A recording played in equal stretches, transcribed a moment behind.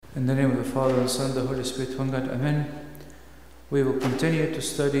In the name of the Father, and the Son, and the Holy Spirit, one God, Amen. We will continue to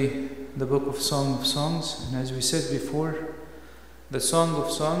study the book of Song of Songs. And as we said before, the Song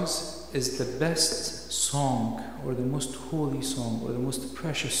of Songs is the best song, or the most holy song, or the most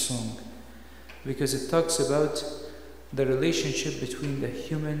precious song, because it talks about the relationship between the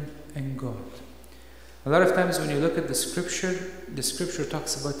human and God. A lot of times when you look at the scripture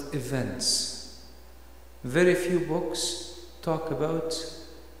talks about events. Very few books talk about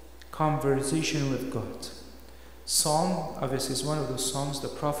conversation with God. Psalm, obviously, is one of those psalms. The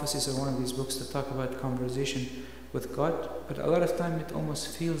prophecies are one of these books that talk about conversation with God, but a lot of time it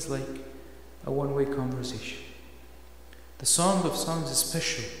almost feels like a one-way conversation. The Song of Songs is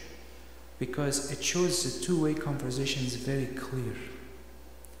special because it shows the two-way conversation is very clear.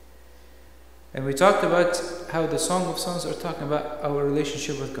 And we talked about how the Song of Songs are talking about our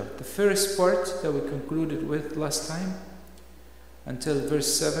relationship with God. The first part that we concluded with last time, until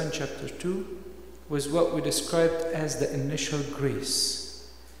verse 7, chapter 2, was what we described as the initial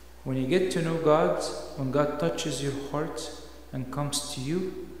grace. When you get to know God, when God touches your heart and comes to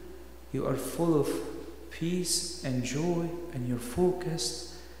you, you are full of peace and joy, and you're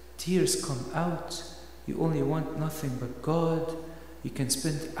focused. Tears come out. You only want nothing but God. You can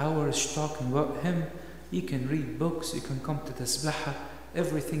spend hours talking about Him. You can read books. You can come to Tasbihah.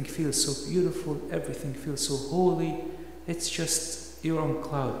 Everything feels so beautiful. Everything feels so holy. It's just you're on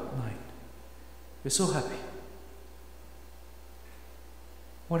cloud nine. You're so happy.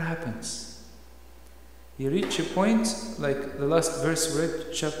 What happens? You reach a point, like the last verse we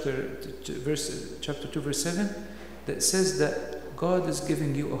read, chapter 2, verse 7, that says that God is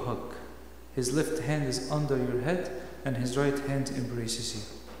giving you a hug. His left hand is under your head, and His right hand embraces you.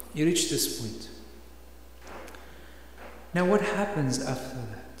 You reach this point. Now what happens after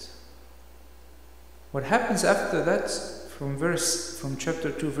that? What happens after that, from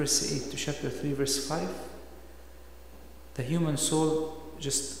chapter 2 verse 8 to chapter 3 verse 5, the human soul,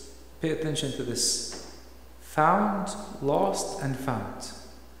 just pay attention to this, found, lost, and found.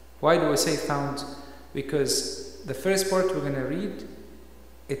 Why do I say found? Because the first part we're going to read,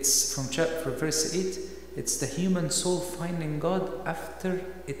 it's from verse 8, it's the human soul finding God after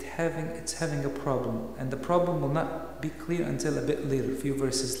it's having a problem, and the problem will not be clear until a bit later, a few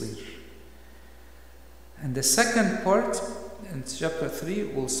verses later. And the second part, in chapter 3,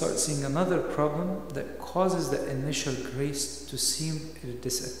 we'll start seeing another problem that causes the initial grace to seem it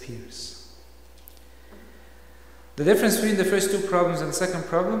disappears. The difference between the first two problems and the second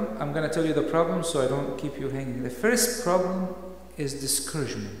problem, I'm going to tell you the problem so I don't keep you hanging. The first problem is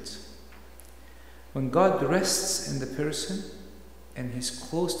discouragement. When God rests in the person and He's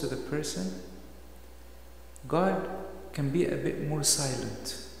close to the person, God can be a bit more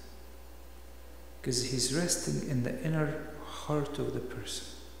silent, because He's resting in the inner heart of the person.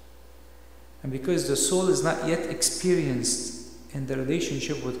 And because the soul is not yet experienced in the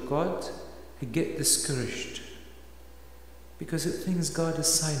relationship with God, he gets discouraged because it thinks God is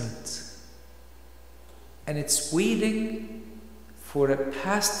silent. And it's waiting for a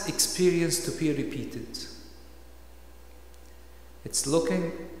past experience to be repeated. It's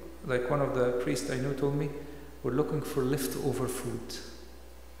looking, like one of the priests I know told me, we're looking for leftover food.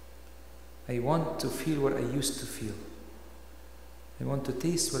 I want to feel what I used to feel. I want to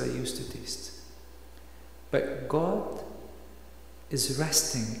taste what I used to taste. But God is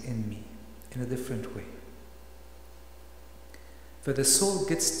resting in me in a different way. For the soul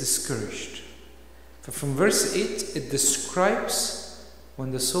gets discouraged. For from verse 8, it describes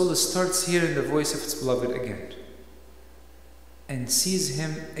when the soul starts hearing the voice of its beloved again and sees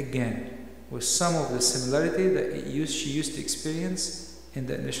Him again with some of the similarity that she used to experience in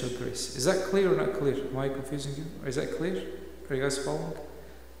the initial grace. Is that clear or not clear? Am I confusing you? Or is that clear? Are you guys following?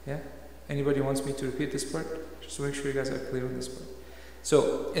 Yeah? Anybody wants me to repeat this part? Just to make sure you guys are clear on this part.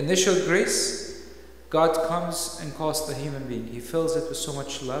 So, initial grace, God comes and calls the human being. He fills it with so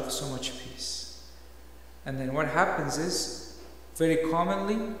much love, so much peace. And then what happens is, very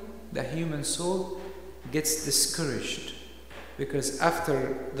commonly, the human soul gets discouraged. Because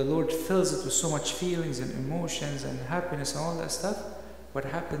after the Lord fills it with so much feelings and emotions and happiness and all that stuff, what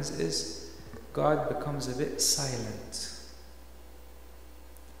happens is God becomes a bit silent.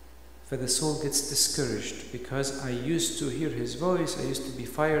 For the soul gets discouraged because I used to hear His voice, I used to be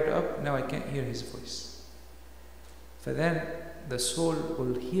fired up, now I can't hear His voice. For then the soul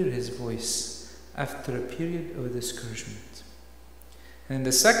will hear His voice after a period of discouragement. And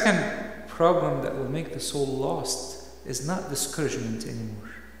the second problem that will make the soul lost is not discouragement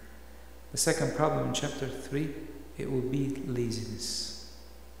anymore. The second problem in chapter 3, it will be laziness.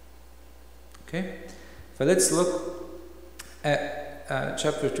 Okay? So let's look at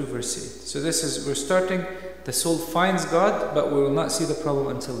chapter 2, verse 8. So this is, we're starting, the soul finds God, but we will not see the problem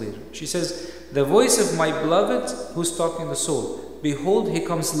until later. She says, the voice of my beloved, who's talking the soul, behold, he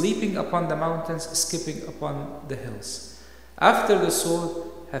comes leaping upon the mountains, skipping upon the hills. After the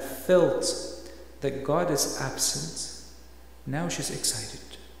soul have felt that God is absent, now she's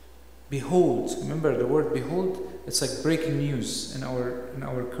excited. Behold, remember the word behold, it's like breaking news in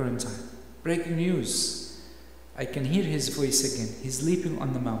our current time. Breaking news. I can hear his voice again. He's leaping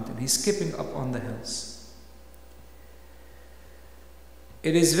on the mountain. He's skipping up on the hills.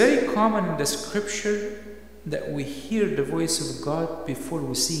 It is very common in the scripture that we hear the voice of God before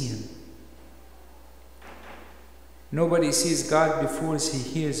we see him. Nobody sees God before he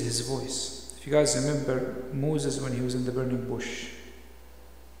hears his voice. If you guys remember Moses when he was in the burning bush,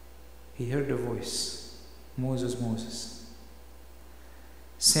 he heard the voice. Moses, Moses.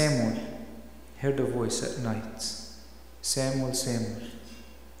 Samuel heard a voice at night. Samuel, Samuel.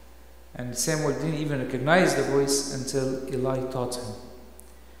 And Samuel didn't even recognize the voice until Eli taught him.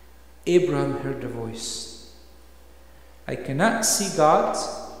 Abraham heard the voice. I cannot see God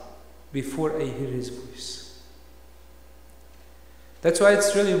before I hear his voice. That's why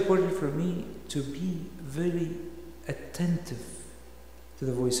it's really important for me to be very attentive to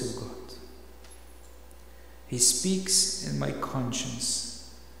the voice of God. He speaks in my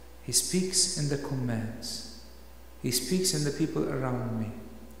conscience. He speaks in the commands. He speaks in the people around me.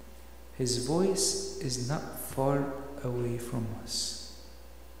 His voice is not far away from us.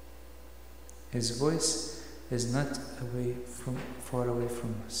 His voice is not far away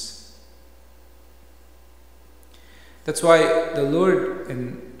from us. That's why the Lord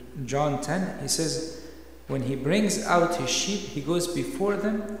in John 10, he says, when he brings out his sheep, he goes before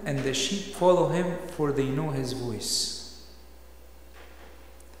them, and the sheep follow him, for they know his voice.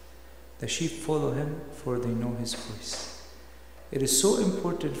 The sheep follow him, for they know his voice. It is so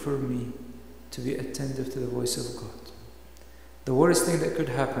important for me to be attentive to the voice of God. The worst thing that could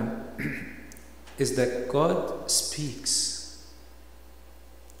happen is that God speaks,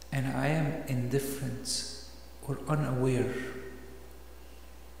 and I am indifferent or unaware.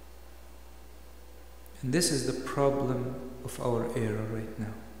 And this is the problem of our era right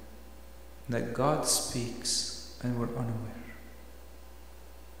now, that God speaks and we're unaware.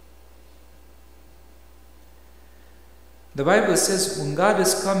 The Bible says when God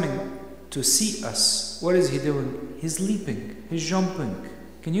is coming to see us, what is he doing? He's leaping, he's jumping.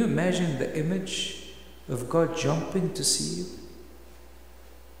 Can you imagine the image of God jumping to see you?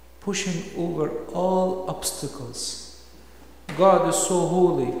 Pushing over all obstacles. God is so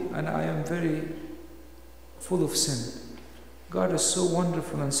holy and I am very full of sin. God is so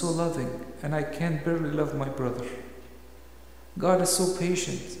wonderful and so loving, and I can barely love my brother. God is so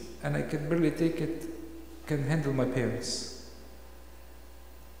patient, and I can barely can handle my parents.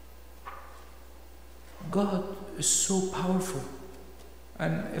 God is so powerful,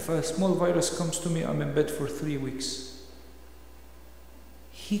 and if a small virus comes to me, I'm in bed for 3 weeks.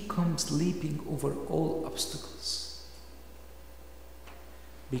 He comes leaping over all obstacles,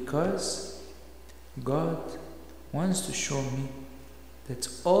 because God wants to show me that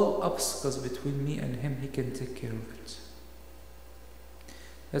all obstacles between me and him, he can take care of it.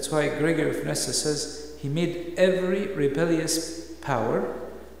 That's why Gregory of Nyssa says, he made every rebellious power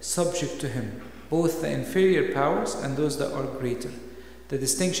subject to him, both the inferior powers and those that are greater. The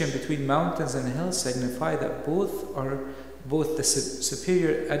distinction between mountains and hills signify that both the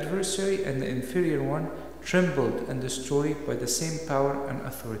superior adversary and the inferior one trembled and destroyed by the same power and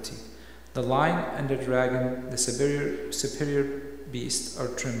authority. The lion and the dragon, the superior beast, are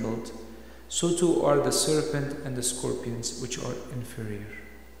trembled. So too are the serpent and the scorpions, which are inferior.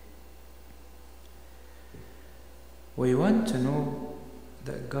 We want to know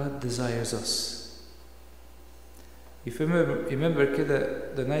that God desires us. If you remember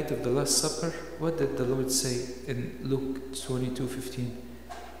the night of the Last Supper, what did the Lord say in Luke 22:15?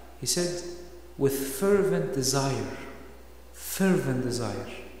 He said, with fervent desire,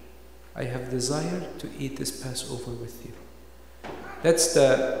 I have desired to eat this Passover with you. That's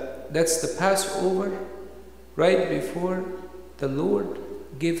the Passover right before the Lord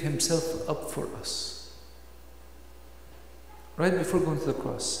gave himself up for us. Right before going to the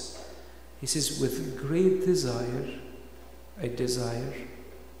cross. He says, with great desire, I desire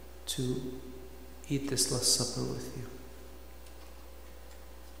to eat this Last Supper with you.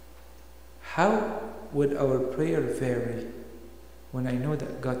 How would our prayer vary when I know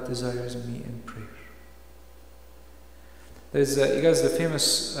that God desires me in prayer? There's you guys the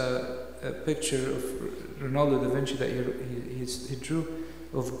famous picture of Ronaldo da Vinci that he drew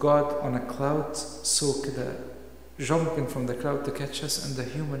of God on a cloud, so كده jumping from the crowd to catch us, and the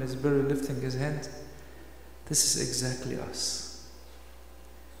human is barely lifting his hand. This is exactly us.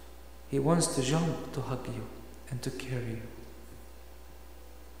 He wants to jump to hug you and to carry you.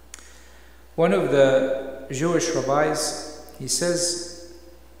 One of the Jewish rabbis, he says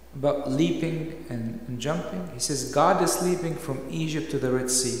about leaping and jumping, he says, God is leaping from Egypt to the Red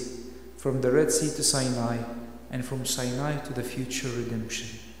Sea, from the Red Sea to Sinai, and from Sinai to the future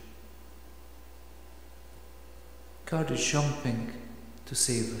redemption. God is jumping to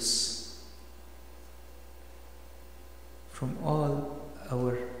save us from all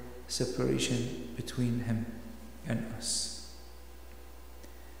our separation between Him and us.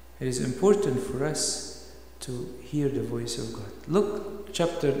 It is important for us to hear the voice of God. Look,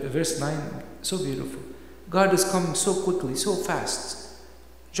 verse 9, so beautiful. God is coming so quickly, so fast,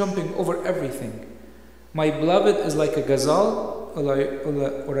 jumping over everything. My beloved is like a gazelle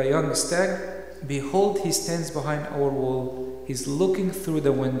or a young stag. Behold, he stands behind our wall. He's looking through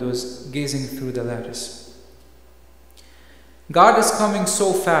the windows, gazing through the lattice. God is coming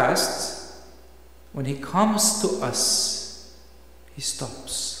so fast, when He comes to us, He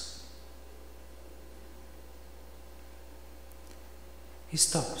stops. He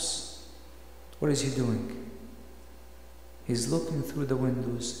stops. What is He doing? He's looking through the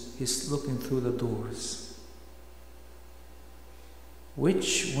windows. He's looking through the doors.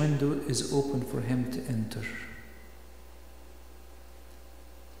 Which window is open for Him to enter?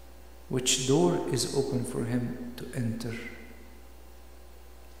 Which door is open for Him to enter?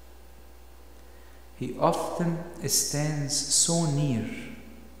 He often stands so near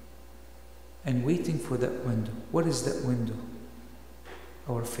and waiting for that window. What is that window?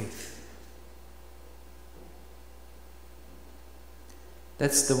 Our faith.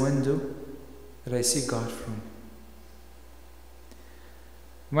 That's the window that I see God from.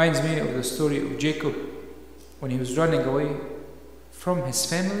 Reminds me of the story of Jacob when he was running away from his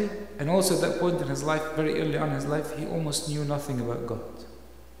family, and also at that point in his life, very early on in his life, he almost knew nothing about God.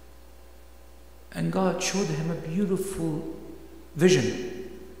 And God showed him a beautiful vision.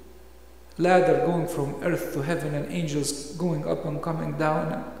 Ladder going from earth to heaven and angels going up and coming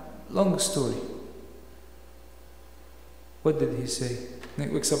down. Long story. What did he say? When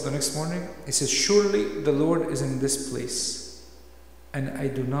he wakes up the next morning, he says, surely the Lord is in this place, and I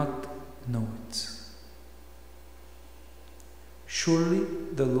do not know it. Surely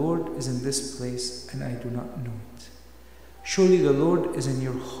the Lord is in this place, and I do not know it. Surely the Lord is in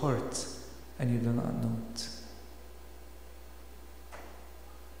your heart, and you do not know it.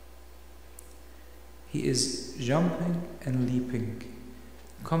 He is jumping and leaping,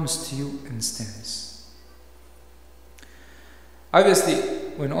 comes to you and stands. Obviously,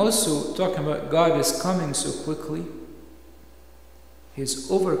 when also talking about God is coming so quickly, He is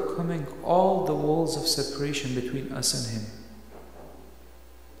overcoming all the walls of separation between us and Him.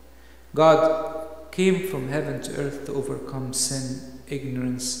 God came from heaven to earth to overcome sin,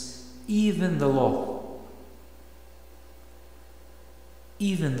 ignorance, even the law.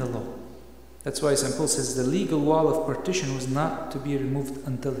 Even the law. That's why St. Paul says the legal wall of partition was not to be removed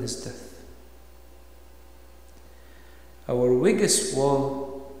until His death. Our biggest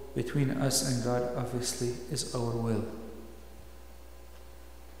wall between us and God, obviously, is our will.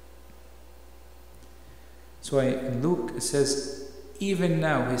 That's why in Luke it says, even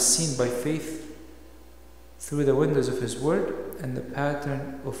now He is seen by faith through the windows of His word and the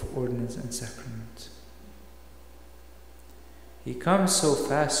pattern of ordinance and sacrament. He comes so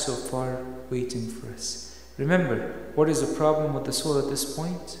fast, so far, waiting for us. Remember, what is the problem with the soul at this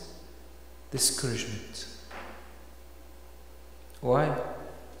point? Discouragement. Why?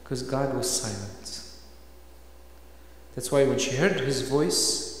 Because God was silent. That's why when she heard His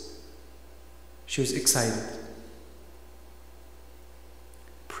voice, she was excited.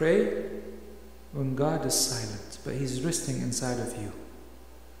 Pray when God is silent, but He's resting inside of you.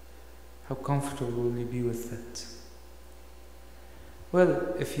 How comfortable will you be with that?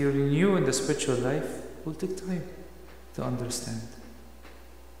 Well, if you're new in the spiritual life, it will take time to understand.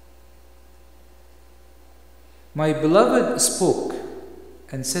 My beloved spoke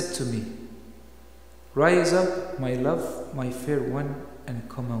and said to me, rise up, my love, my fair one, and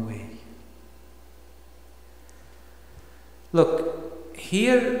come away. Look,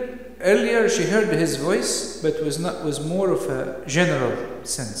 here, earlier she heard His voice, but was more of a general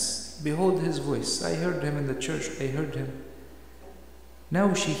sense. Behold His voice. I heard Him in the church, I heard Him.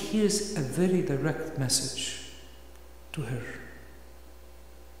 Now she hears a very direct message to her.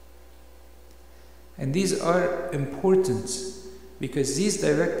 And these are important because these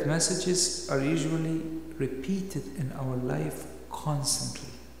direct messages are usually repeated in our life constantly.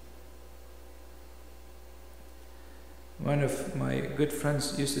 One of my good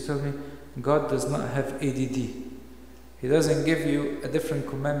friends used to tell me, God does not have ADD. He doesn't give you a different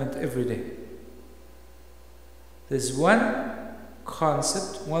commandment every day. There's one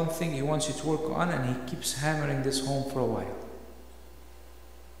concept, one thing He wants you to work on, and He keeps hammering this home for a while.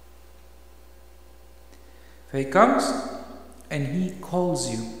 So He comes and He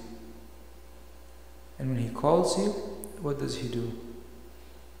calls you. And when He calls you, what does He do?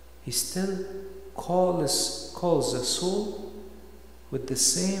 He still calls the soul with the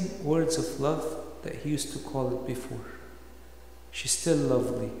same words of love that He used to call it before. She's still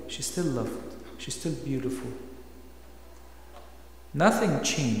lovely. She's still loved. She's still beautiful. Nothing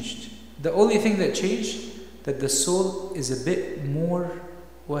changed. The only thing that changed, that the soul is a bit more,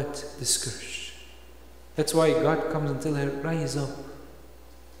 discouraged. That's why God comes and tells her, rise up.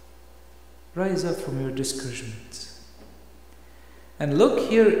 Rise up from your discouragement. And look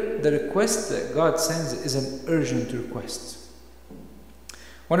here, the request that God sends is an urgent request.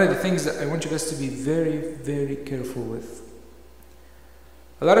 One of the things that I want you guys to be very, very careful with.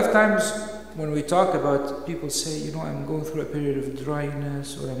 A lot of times when we talk about, people say, I'm going through a period of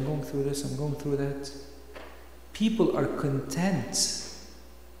dryness, or I'm going through this, I'm going through that. People are content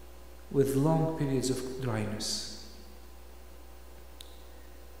with long periods of dryness.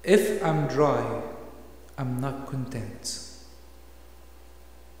 If I'm dry, I'm not content.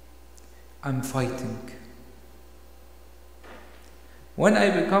 I'm fighting. When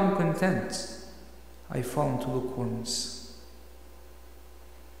I become content, I fall into lukewarmness.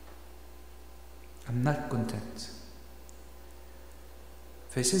 I'm not content.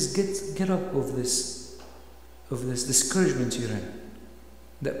 If He says, get up of this discouragement you're in,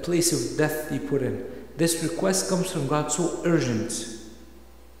 that place of death you put in. This request comes from God so urgent.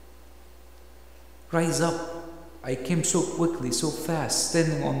 Rise up. I came so quickly, so fast,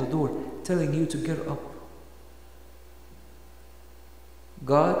 standing on the door, telling you to get up.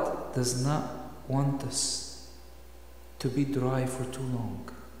 God does not want us to be dry for too long.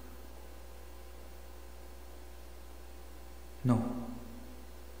 No.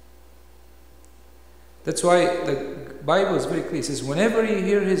 That's why the Bible is very clear. It says, whenever you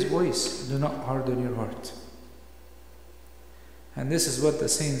hear His voice, do not harden your heart. And this is what the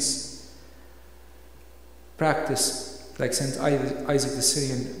saints practice, like Saint Isaac the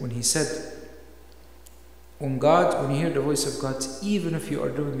Syrian, when he said, when you hear the voice of God, even if you are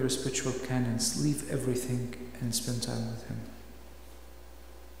doing your spiritual canons, leave everything and spend time with Him.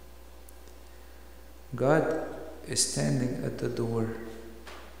 God is standing at the door,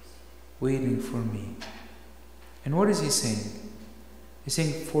 waiting for me. And what is He saying? He's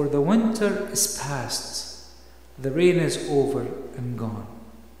saying, for the winter is past, the rain is over and gone.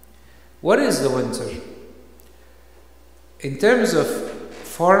 What is the winter? In terms of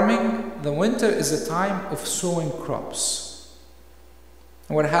farming, the winter is a time of sowing crops.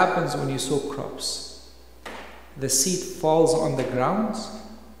 And what happens when you sow crops? The seed falls on the ground,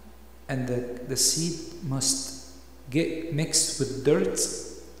 and the seed must get mixed with dirt,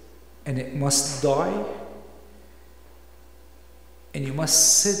 and it must die, and you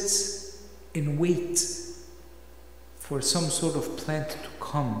must sit and wait for some sort of plant to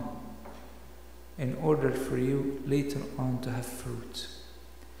come in order for you later on to have fruit.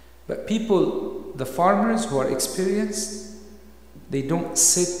 But people, the farmers who are experienced, they don't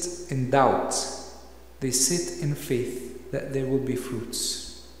sit in doubt. They sit in faith that there will be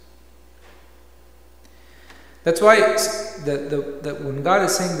fruits. That's why when God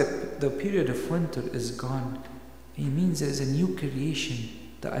is saying that the period of winter is gone, He means there is a new creation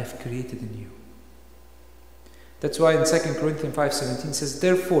that I've created in you. That's why in 2 Corinthians 5:17 it says,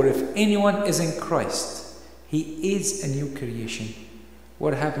 therefore, if anyone is in Christ, he is a new creation.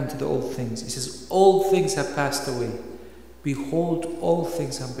 What happened to the old things? He says, all things have passed away. Behold, all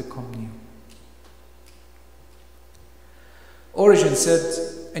things have become new. Origen said,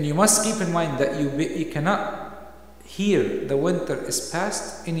 and you must keep in mind that you cannot hear the winter is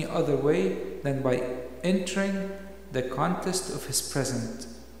past any other way than by entering the contest of His present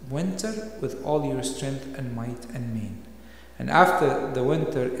winter with all your strength and might and main. And after the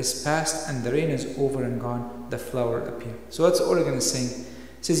winter is past and the rain is over and gone, the flower appears. So that's what Origen is saying.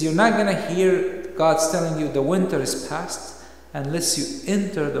 He says you're not going to hear God's telling you the winter is past unless you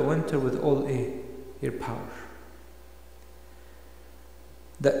enter the winter with all your power.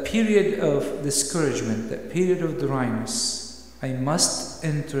 That period of discouragement, that period of dryness, I must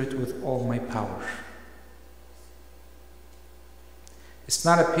enter it with all my power. It's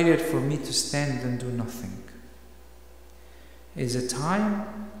not a period for me to stand and do nothing. It's a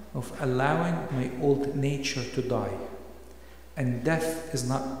time of allowing my old nature to die. And death is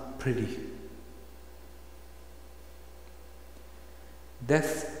not pretty.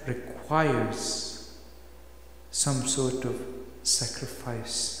 death requires some sort of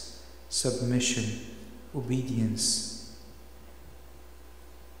sacrifice, submission, obedience.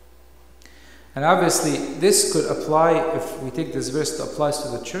 And obviously, this could apply, if we take this verse that applies to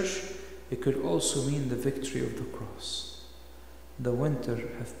the church, it could also mean the victory of the cross. The winter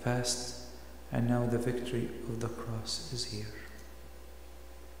have passed, and now the victory of the cross is here.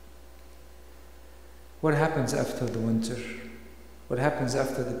 What happens after the winter? What happens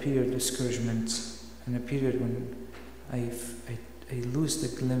after the period of discouragement and a period when I lose the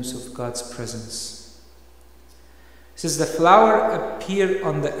glimpse of God's presence? It says, the flower appeared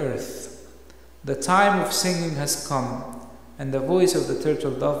on the earth. The time of singing has come, and the voice of the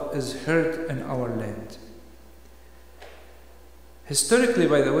turtle dove is heard in our land. Historically,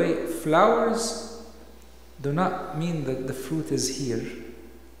 by the way, flowers do not mean that the fruit is here,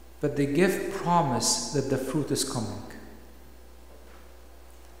 but they give promise that the fruit is coming.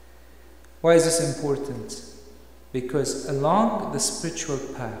 Why is this important? Because along the spiritual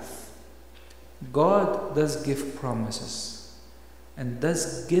path, God does give promises and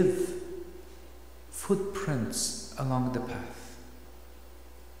does give footprints along the path.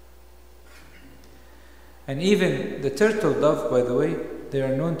 And even the turtle dove, by the way, they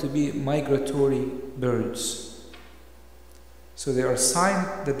are known to be migratory birds. So they are a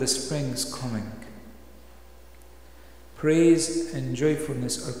sign that the spring is coming. Praise and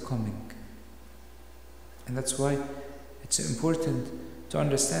joyfulness are coming. And that's why it's important to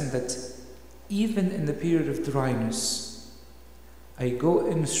understand that even in the period of dryness, I go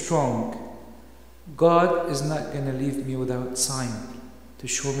in strong. God is not going to leave me without sign to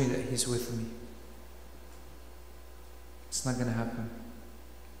show me that He's with me. It's not going to happen.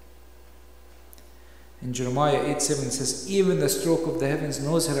 In Jeremiah 8:7 it says, even the stroke of the heavens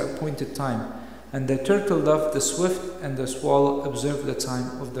knows her appointed time, and the turtle dove, the swift, and the swallow observe the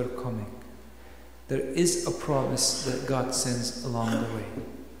time of their coming. There is a promise that God sends along the way.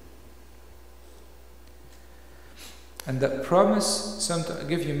 And that promise,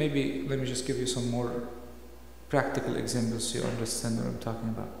 let me just give you some more practical examples so you understand what I'm talking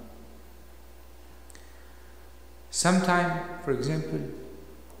about. Sometime, for example,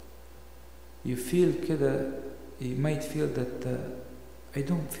 you might feel that I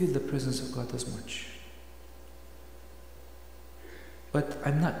don't feel the presence of God as much. But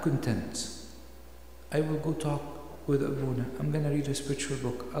I'm not content. I will go talk with Abuna. I'm going to read a spiritual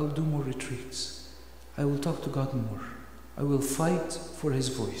book. I'll do more retreats. I will talk to God more. I will fight for His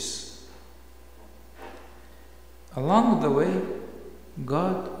voice. Along the way,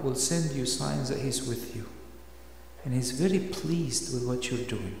 God will send you signs that He's with you. And He's very pleased with what you're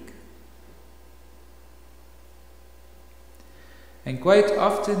doing. And quite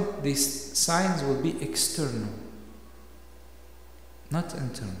often, these signs will be external, not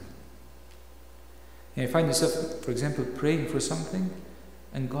internal. And you find yourself, for example, praying for something,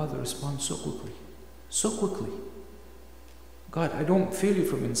 and God will respond so quickly. So quickly. God, I don't feel you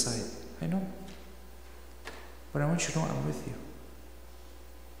from inside. I know. But I want you to know I'm with you.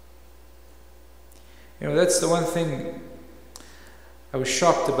 You know, that's the one thing I was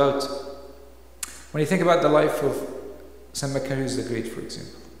shocked about. When you think about the life of Saint Macarius the Great, for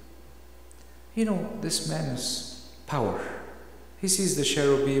example. You know, this man is power. He sees the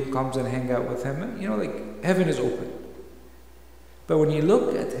cherubim, comes and hang out with him. And, you know, like heaven is open. But when you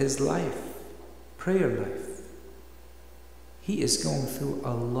look at his life, prayer life, he is going through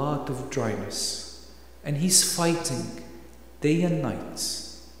a lot of dryness. And he's fighting day and night.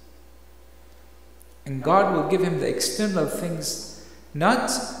 And God will give him the external things,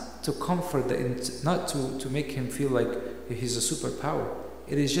 not to comfort, not to make him feel like he's a superpower.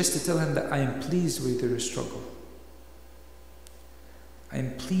 It is just to tell him that I am pleased with your struggle. I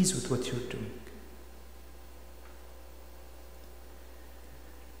am pleased with what you're doing.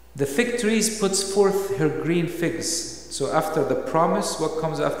 The fig tree puts forth her green figs. So after the promise, what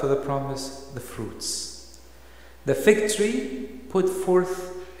comes after the promise? The fruits. The fig tree put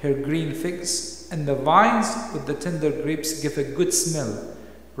forth her green figs, and the vines with the tender grapes give a good smell.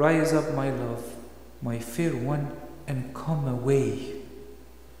 Rise up, my love, my fair one, and come away.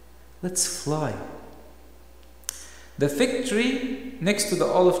 Let's fly. The fig tree next to the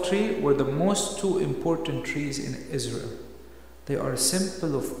olive tree were the most two important trees in Israel. They are a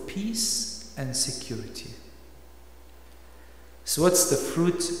symbol of peace and security. So what's the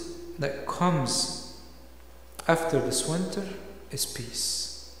fruit that comes after this winter? Is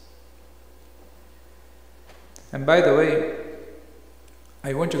peace. And by the way,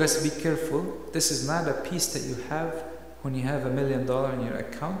 I want you guys to be careful. This is not a peace that you have when you have $1 million in your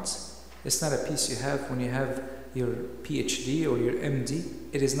account. It's not a peace you have when you have your PhD or your MD.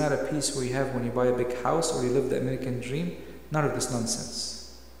 It is not a peace where you have when you buy a big house or you live the American dream. None of this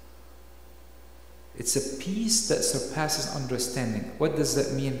nonsense. It's a peace that surpasses understanding. What does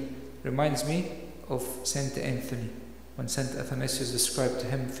that mean? Reminds me of Saint Anthony. When Saint Athanasius described to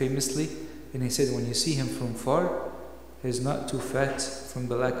him famously, and he said, when you see him from far, he is not too fat from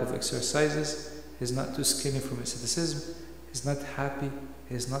the lack of exercises, he is not too skinny from asceticism, he is not happy,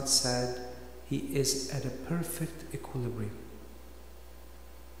 he is not sad, he is at a perfect equilibrium.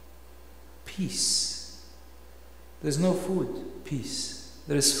 Peace. There's no food, peace.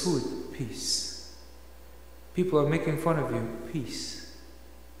 There is food, peace. People are making fun of you, peace.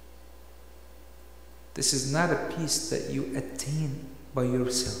 This is not a peace that you attain by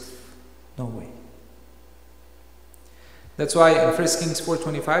yourself. No way. That's why in 1 Kings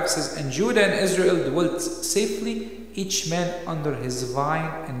 4:25 it says, and Judah and Israel dwelt safely, each man under his vine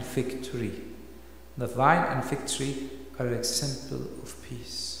and fig tree. The vine and fig tree are a symbol of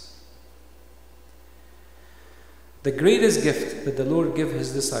peace. The greatest gift that the Lord gave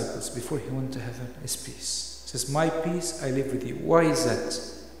his disciples before he went to heaven is peace. He says, my peace I live with you. Why is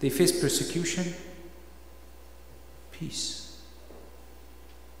that? They faced persecution. Peace.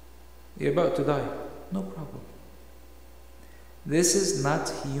 You're about to die. No problem. This is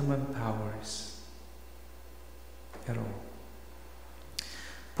not human powers at all.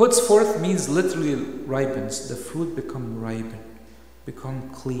 Puts forth means literally ripens. The fruit becomes ripen, become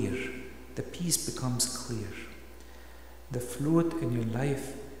clear. The peace becomes clear. The fruit in your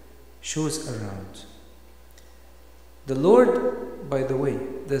life shows around. The Lord, by the way,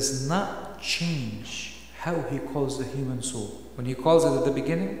 does not change how he calls the human soul. When he calls it at the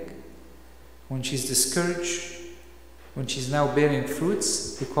beginning, when she's discouraged, when she's now bearing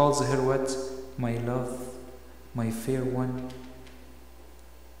fruits, he calls her what? My love, my fair one.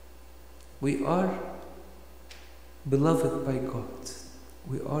 We are beloved by God.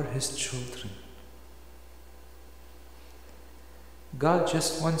 We are his children. God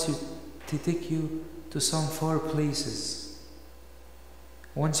just wants you to take you to some far places.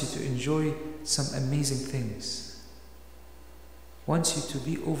 Wants you to enjoy some amazing things. Wants you to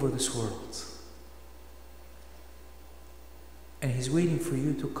be over this world. And he's waiting for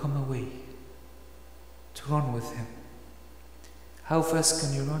you to come away, to run with him. How fast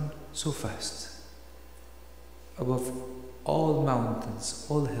can you run? So fast. Above all mountains,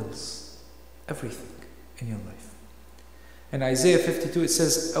 all hills, everything in your life. In Isaiah 52 it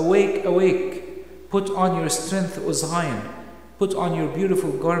says, awake, awake, put on your strength, O Zion. Put on your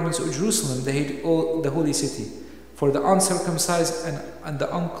beautiful garments, O Jerusalem, the holy city. For the uncircumcised and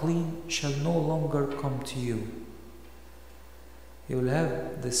the unclean shall no longer come to you. You will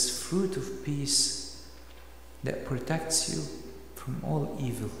have this fruit of peace that protects you from all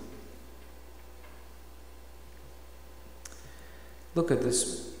evil. Look at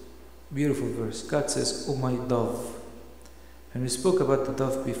this beautiful verse. God says, O my dove. And we spoke about the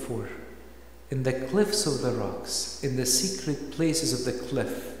dove before. In the cliffs of the rocks, in the secret places of the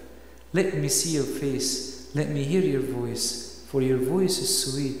cliff, let me see your face, let me hear your voice, for your voice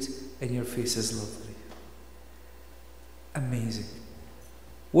is sweet and your face is lovely. Amazing.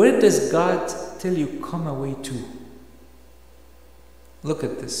 Where does God tell you come away to? Look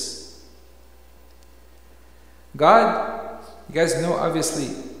at this. God, you guys know obviously,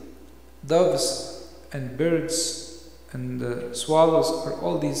 doves and birds and swallows are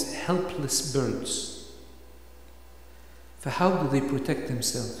all these helpless birds. For how do they protect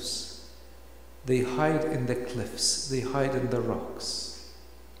themselves? They hide in the cliffs, they hide in the rocks.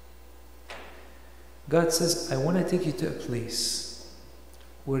 God says, I want to take you to a place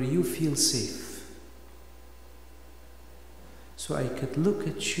where you feel safe. So I could look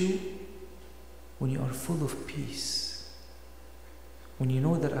at you when you are full of peace, when you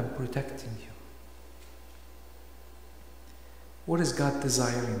know that I'm protecting you. What is God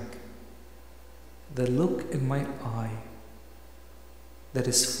desiring? The look in my eye that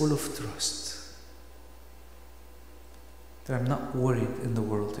is full of trust, that I'm not worried in the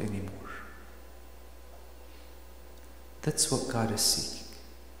world anymore. That's what God is seeking.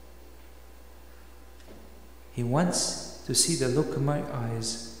 He wants to see the look in my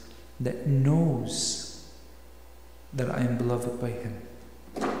eyes that knows that I am beloved by him.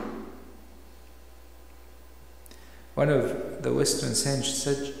 One of the Western saints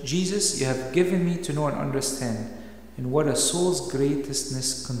said, Jesus, you have given me to know and understand in what a soul's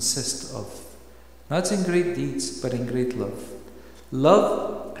greatness consists of. Not in great deeds, but in great love.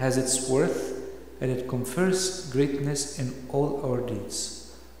 Love has its worth, and it confers greatness in all our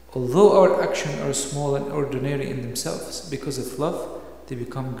deeds. Although our actions are small and ordinary in themselves, because of love, they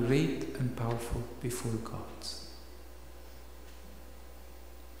become great and powerful before God.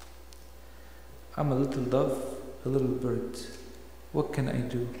 I'm a little dove, a little bird. What can I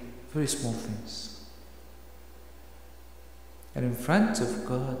do? Very small things. And in front of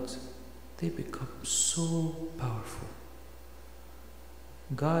God, they become so powerful.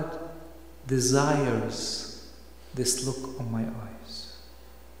 God desires this look on my eyes.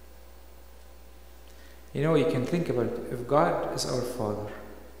 You know, you can think about it. If God is our Father,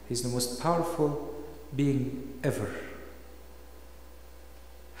 He's the most powerful being ever.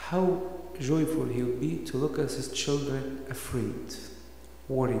 How joyful He will be to look at His children afraid,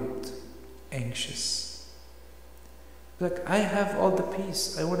 worried, anxious. Like, I have all the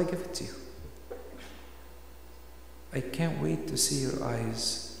peace. I want to give it to you. I can't wait to see your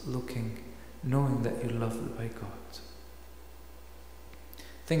eyes looking, knowing that you're loved by God.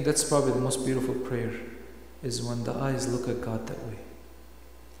 I think that's probably the most beautiful prayer, is when the eyes look at God that way.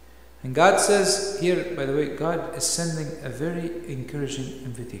 And God says here, by the way, God is sending a very encouraging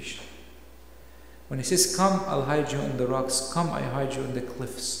invitation. When He says, come, I'll hide you in the rocks. Come, I hide you in the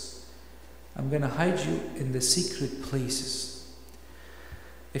cliffs. I'm going to hide you in the secret places.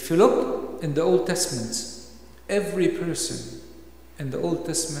 If you look in the Old Testament, every person in the Old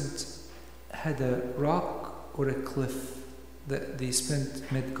Testament had a rock or a cliff that they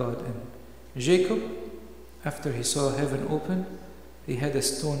met God in. Jacob, after he saw heaven open, he had a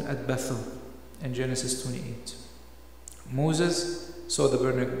stone at Bethel in Genesis 28. Moses saw the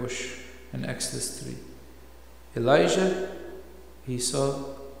burning bush in Exodus 3. Elijah, he saw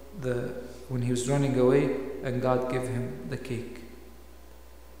when he was running away and God gave him the cake.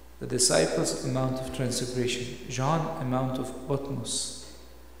 The disciples, a Mount of Transfiguration. John, a Mount of Patmos.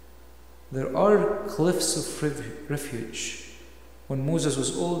 There are cliffs of refuge. When Moses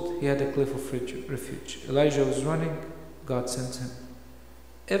was old, he had a cliff of refuge. Elijah was running, God sent him.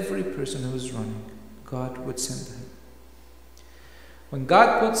 Every person who was running, God would send him. When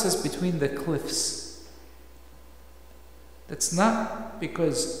God puts us between the cliffs, that's not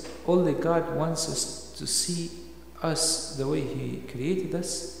because only God wants us to see us the way He created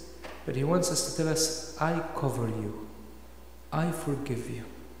us, but He wants us to tell us, I cover you. I forgive you.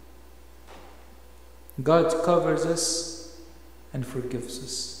 God covers us and forgives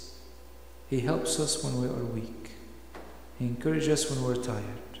us. He helps us when we are weak. He encourages us when we're tired.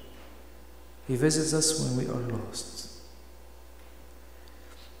 He visits us when we are lost.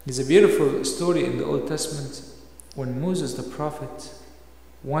 There's a beautiful story in the Old Testament when Moses the prophet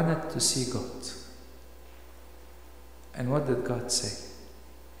wanted to see God. And what did God say?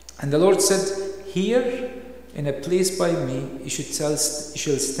 And the Lord said, here in a place by me, you shall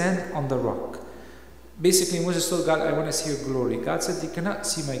stand on the rock. Basically, Moses told God, I want to see your glory. God said, you cannot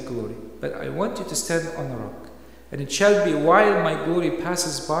see my glory, but I want you to stand on the rock. And it shall be while my glory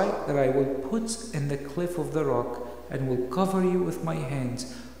passes by that I will put in the cliff of the rock and will cover you with my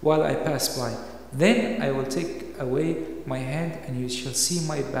hands while I pass by. Then I will take away my hand and you shall see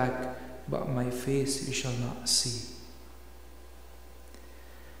my back, but my face you shall not see.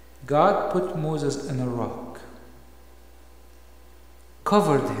 God put Moses in a rock,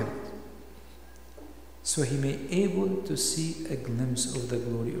 covered him, so he may be able to see a glimpse of the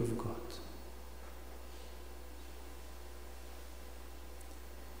glory of God.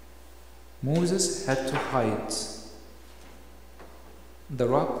 Moses had to hide. The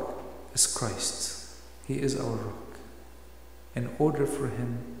rock is Christ. He is our rock, in order for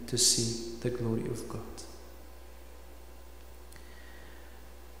him to see the glory of God.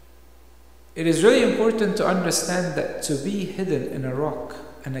 It is really important to understand that to be hidden in a rock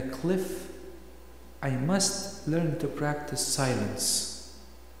and a cliff, I must learn to practice silence.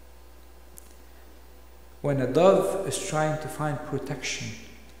 When a dove is trying to find protection,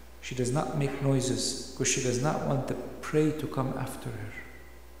 she does not make noises because she does not want the prey to come after her.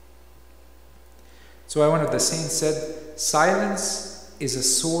 So one of the saints said, silence is a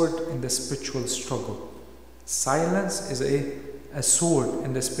sword in the spiritual struggle. Silence is a sword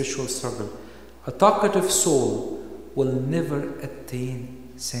in the spiritual struggle. A talkative soul will never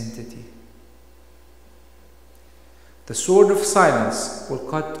attain sanctity. The sword of silence will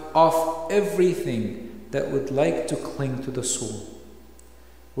cut off everything that would like to cling to the soul.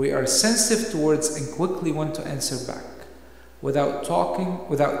 We are sensitive towards and quickly want to answer back, without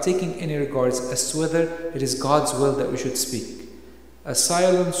taking any regards as to whether it is God's will that we should speak. A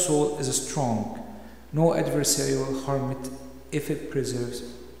silent soul is strong. No adversary will harm it if it preserves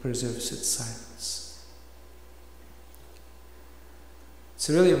its silence. It's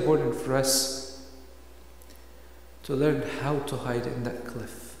really important for us to learn how to hide in that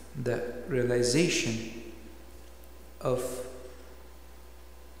cliff. The realization of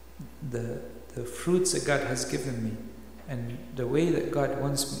the fruits that God has given me and the way that God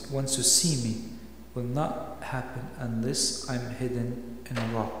wants to see me will not happen unless I'm hidden in a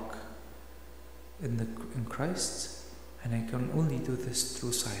rock in Christ, and I can only do this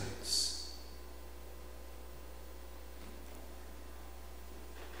through silence.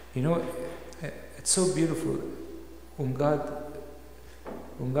 You know, it's so beautiful when God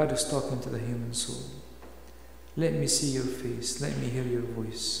is talking to the human soul. Let me see your face. Let me hear your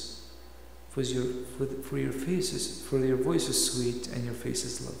voice. For your voice is sweet and your face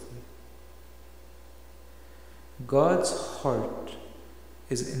is lovely. God's heart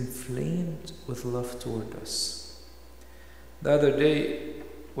is inflamed with love toward us. The other day,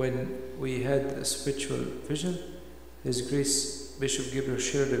 when we had a spiritual vision, His Grace Bishop Gabriel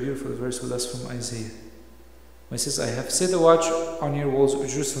shared a beautiful verse with us from Isaiah. It says, I have set a watch on your walls, O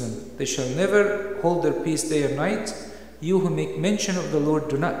Jerusalem. They shall never hold their peace day or night. You who make mention of the Lord,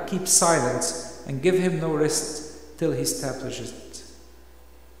 do not keep silence and give Him no rest till He establishes it.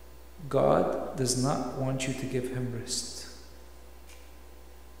 God does not want you to give Him rest.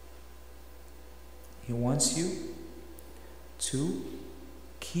 He wants you to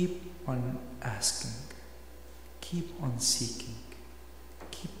keep on asking, keep on seeking,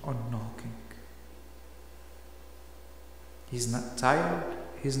 keep on knocking. He's not tired,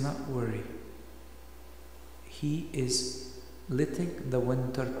 He's not worried. He is letting the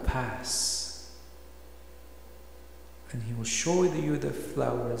winter pass. And He will show you the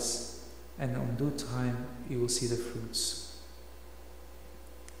flowers, and in due time you will see the fruits.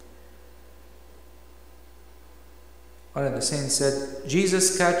 One of the saints said,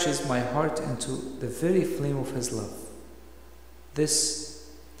 Jesus catches my heart into the very flame of His love.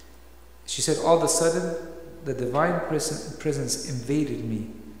 She said, all of a sudden, the divine presence invaded me,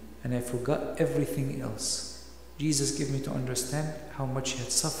 and I forgot everything else. Jesus gave me to understand how much He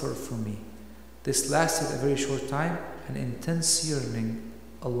had suffered for me. This lasted a very short time, an intense yearning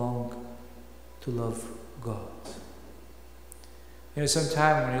along to love God. You know,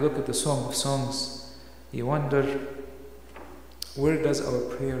 sometimes when you look at the Song of Songs, you wonder, where does our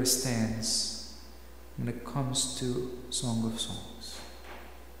prayer stands when it comes to Song of Songs?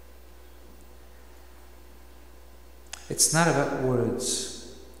 It's not about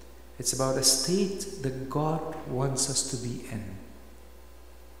words. It's about a state that God wants us to be in.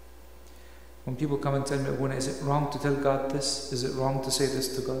 When people come and tell me, when is it wrong to tell God this? Is it wrong to say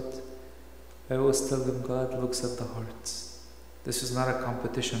this to God? I always tell them, God looks at the heart. This is not a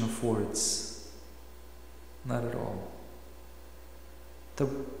competition of words. Not at all.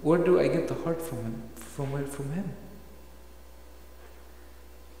 Where do I get the heart from Him? From where? From Him.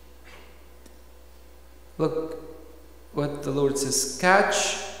 Look what the Lord says,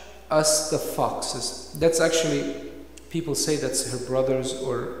 catch us the foxes. That's actually, people say that's her brothers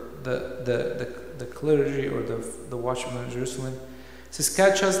or the clergy or the watchmen of Jerusalem. It says,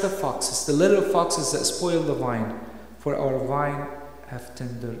 catch us the foxes, the little foxes that spoil the vine, for our vine have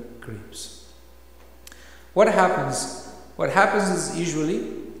tender grapes. What happens? What happens is usually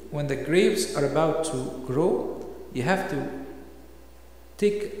when the grapes are about to grow, you have to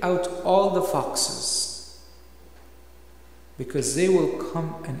take out all the foxes, because they will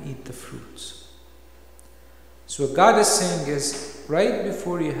come and eat the fruits. So what God is saying is, right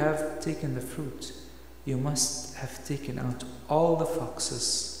before you have taken the fruit, you must have taken out all the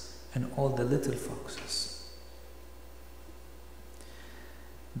foxes and all the little foxes.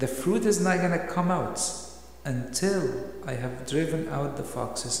 The fruit is not going to come out until I have driven out the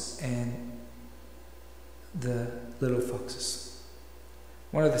foxes and the little foxes.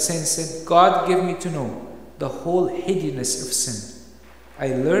 One of the saints said, God gave me to know the whole hideousness of sin. I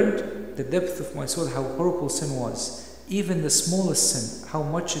learned the depth of my soul, how horrible sin was. Even the smallest sin, how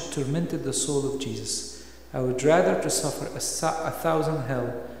much it tormented the soul of Jesus. I would rather to suffer 1,000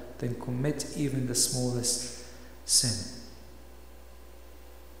 hell than commit even the smallest sin.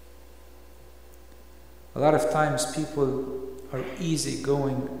 A lot of times people are easy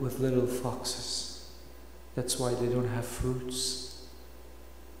going with little foxes. That's why they don't have fruits.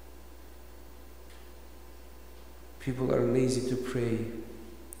 People are lazy to pray,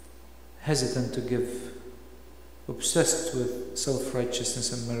 hesitant to give, obsessed with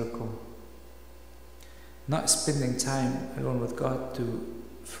self-righteousness and miracle, not spending time alone with God to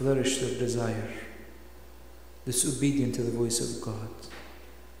flourish their desire, disobedient to the voice of God,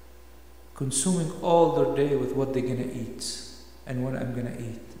 consuming all their day with what they're going to eat and what I'm going to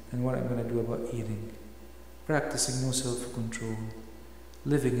eat and what I'm going to do about eating, practicing no self-control,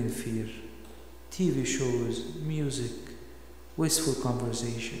 living in fear, TV shows, music, wasteful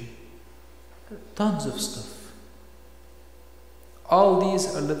conversation, tons of stuff. All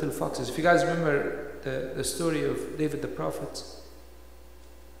these are little foxes. If you guys remember the story of David the prophet,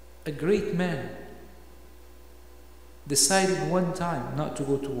 a great man decided one time not to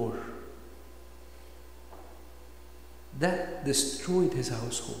go to war. That destroyed his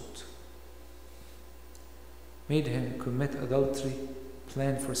household, made him commit adultery,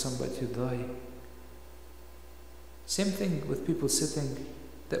 plan for somebody to die. Same thing with people sitting.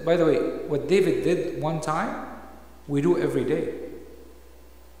 That, by the way, what David did one time, we do every day.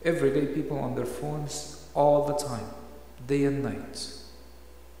 Every day, people on their phones all the time, day and night.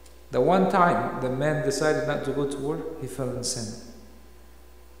 The one time the man decided not to go to war, he fell in sin.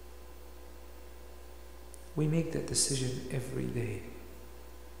 We make that decision every day.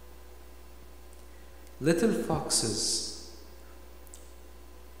 Little foxes,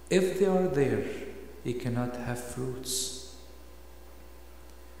 if they are there, they cannot have fruits.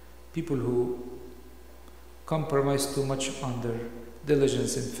 People who compromise too much on their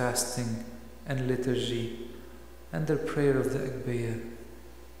diligence in fasting and liturgy and their prayer of the Agpeya.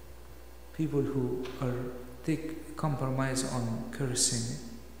 People who take compromise on cursing.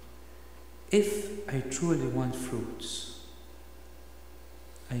 If I truly want fruits,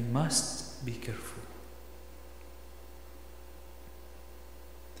 I must be careful.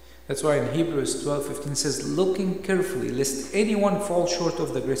 That's why in Hebrews 12:15 says, looking carefully, lest anyone fall short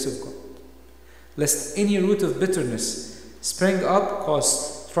of the grace of God, lest any root of bitterness spring up,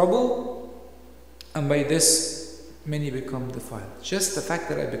 cause trouble, and by this many become defiled. Just the fact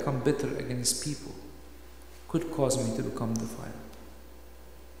that I become bitter against people could cause me to become defiled.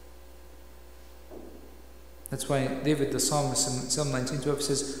 That's why David the psalmist in Psalm 19:12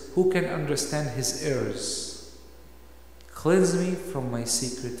 says, who can understand his errors? Cleanse me from my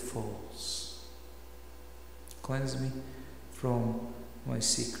secret faults. Cleanse me from my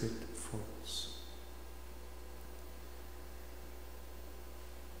secret faults.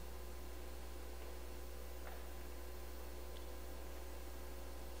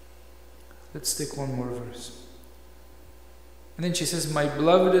 Let's take one more verse. And then she says, my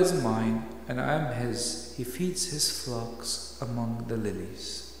beloved is mine, and I am his. He feeds his flocks among the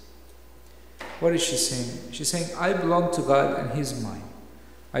lilies. What is she saying? She's saying, I belong to God and He's mine.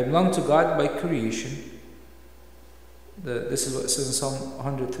 I belong to God by creation. This is what it says in Psalm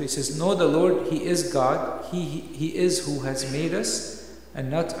 103. It says, know the Lord, He is God. He is who has made us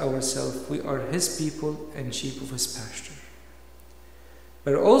and not ourselves. We are His people and sheep of His pasture.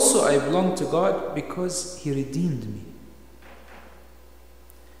 But also I belong to God because He redeemed me.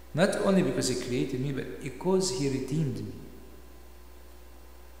 Not only because He created me, but because He redeemed me.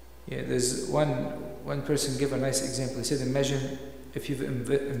 Yeah, there's one person gave a nice example. He said, imagine if you've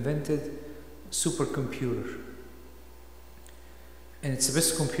invented a supercomputer, and it's the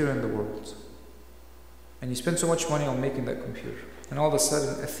best computer in the world, and you spend so much money on making that computer, and all of a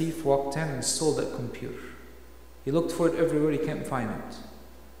sudden a thief walked in and stole that computer. He looked for it everywhere, he can't find it.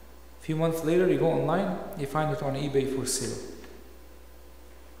 A few months later, you go online, you find it on eBay for sale.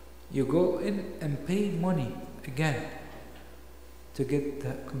 You go in and pay money again to get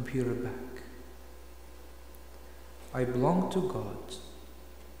that computer back. I belong to God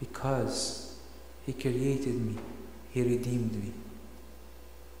because He created me. He redeemed me.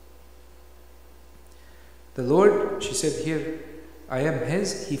 The Lord, she said here, I am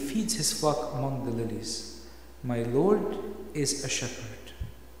His. He feeds His flock among the lilies. My Lord is a shepherd.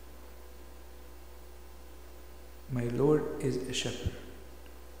 My Lord is a shepherd.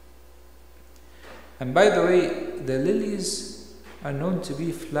 And by the way, the lilies are known to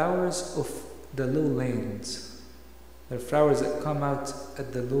be flowers of the lowlands. They're flowers that come out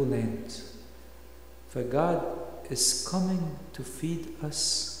at the lowlands. For God is coming to feed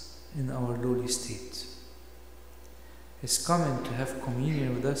us in our lowly state. He's coming to have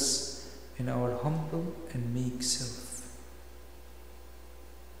communion with us in our humble and meek self.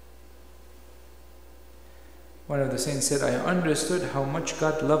 One of the saints said, I understood how much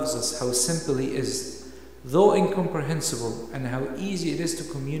God loves us, how simple He is, though incomprehensible, and how easy it is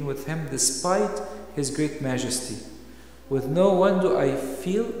to commune with Him despite His great majesty. With no one do I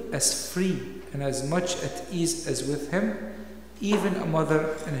feel as free and as much at ease as with Him. Even a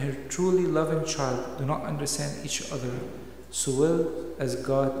mother and her truly loving child do not understand each other so well as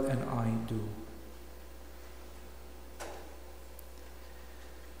God and I do.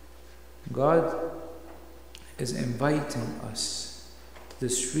 God is inviting us to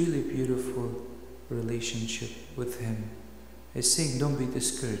this really beautiful relationship with Him. He's saying, don't be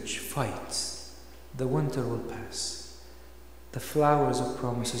discouraged, fight. The winter will pass. The flowers of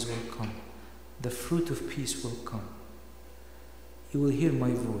promises will come. The fruit of peace will come. You will hear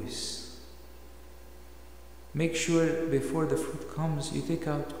my voice. Make sure before the fruit comes, you take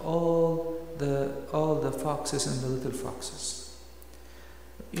out all the foxes and the little foxes.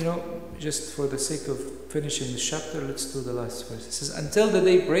 You know, just for the sake of finishing this chapter, let's do the last verse. It says, until the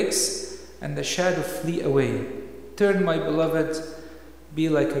day breaks and the shadow flee away, turn, my beloved, be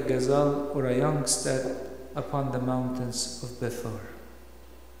like a gazelle or a young stag upon the mountains of Bethor.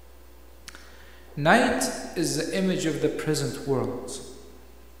 Night is the image of the present world.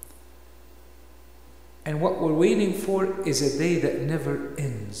 And what we're waiting for is a day that never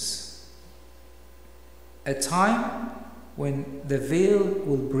ends. A time when the veil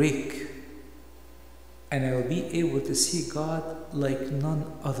will break and I will be able to see God like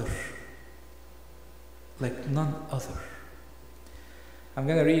none other. Like none other. I'm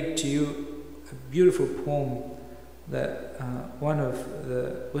going to read to you a beautiful poem that one of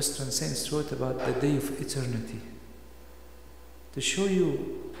the Western saints wrote about the day of eternity, to show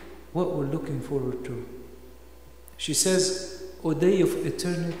you what we're looking forward to. She says, O day of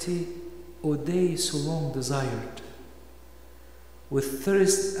eternity, O day so long desired, with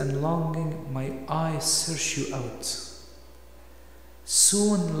thirst and longing my eyes search you out.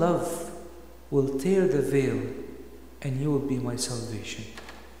 Soon love will tear the veil and you will be my salvation.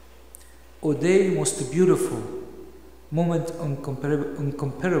 O day most beautiful, moment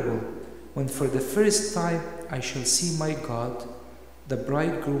incomparable, when for the first time I shall see my God, the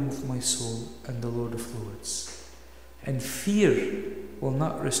bridegroom of my soul and the Lord of Lords, and fear will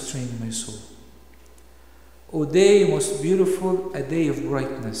not restrain my soul. O day most beautiful, a day of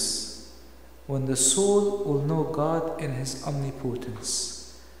brightness, when the soul will know God in His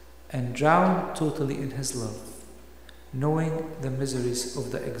omnipotence and drown totally in His love, knowing the miseries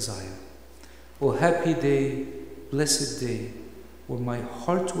of the exile. O happy day, blessed day, where my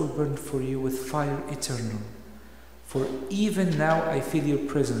heart will burn for you with fire eternal. For even now I feel your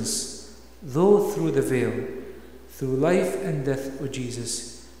presence, though through the veil, through life and death, O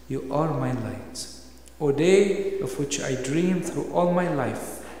Jesus, you are my light. O day of which I dream through all my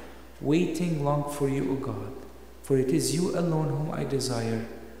life, waiting long for you, O God, for it is you alone whom I desire.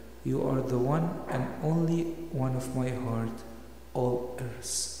 You are the one and only one of my heart. All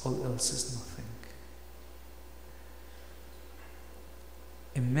else is nothing.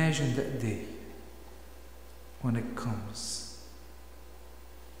 Imagine that day when it comes,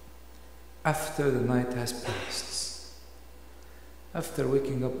 after the night has passed, after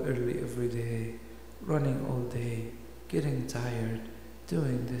waking up early every day, running all day, getting tired,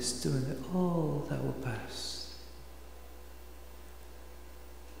 doing this, doing that, all that will pass.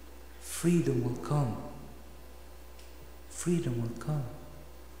 Freedom will come. Freedom will come.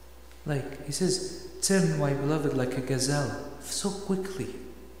 Like he says, turn, my beloved, like a gazelle, so quickly.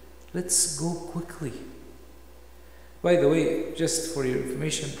 Let's go quickly. By the way, just for your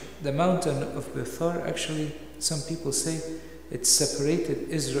information, the mountain of Bethor, actually, some people say it separated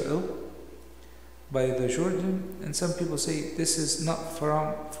Israel by the Jordan, and some people say this is not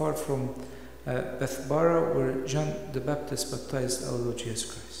far from Bethbara, where John the Baptist baptized our Lord Jesus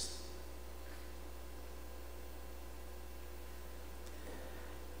Christ.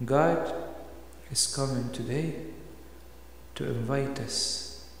 God is coming today to invite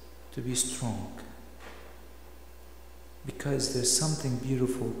us to be strong, because there's something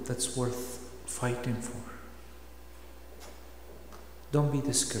beautiful that's worth fighting for. Don't be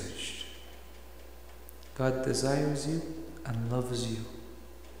discouraged. God desires you and loves you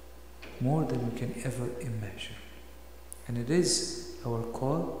more than we can ever imagine. And it is our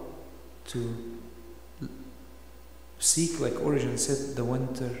call to seek, like Origen said, the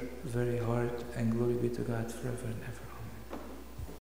winter very hard, and glory be to God forever and ever.